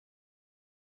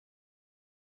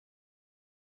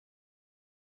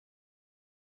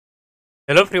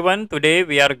Hello everyone, today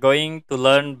we are going to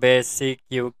learn basic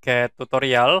QCAD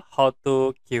tutorial how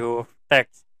to cube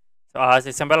text. So as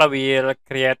example, I will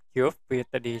create cube with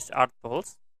these art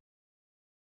tools.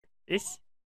 This.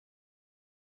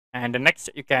 And the next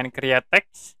you can create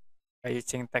text by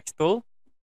using text tool.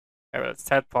 I will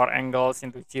set for angles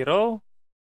into 0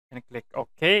 and click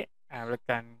OK. I will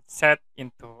can set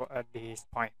into this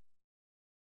point.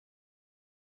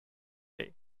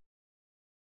 Okay.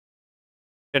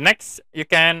 The next you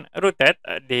can rotate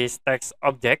these text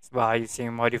objects by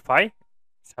using modify.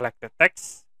 Select the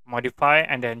text, modify,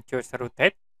 and then choose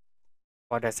rotate.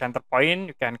 For the center point,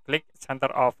 you can click center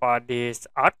of this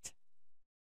arch,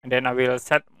 and then I will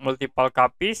set multiple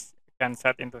copies. You can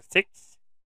set into 6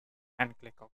 and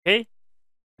click OK.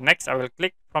 Next, I will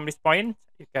click from this point.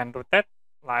 You can rotate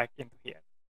like into here.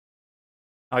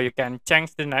 Now you can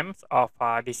change the names of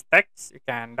this text. You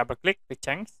can double click to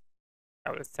change. I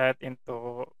will set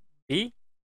into B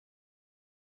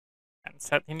and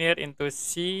set in here into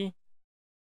C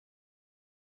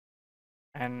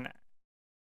and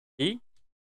D.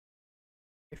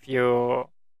 If you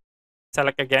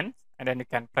select again, and then you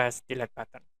can press delete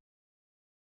button.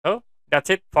 So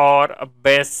that's it for a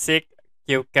basic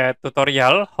QCAD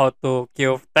tutorial how to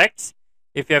cube text.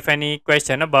 If you have any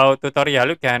question about tutorial,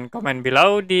 you can comment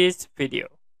below this video.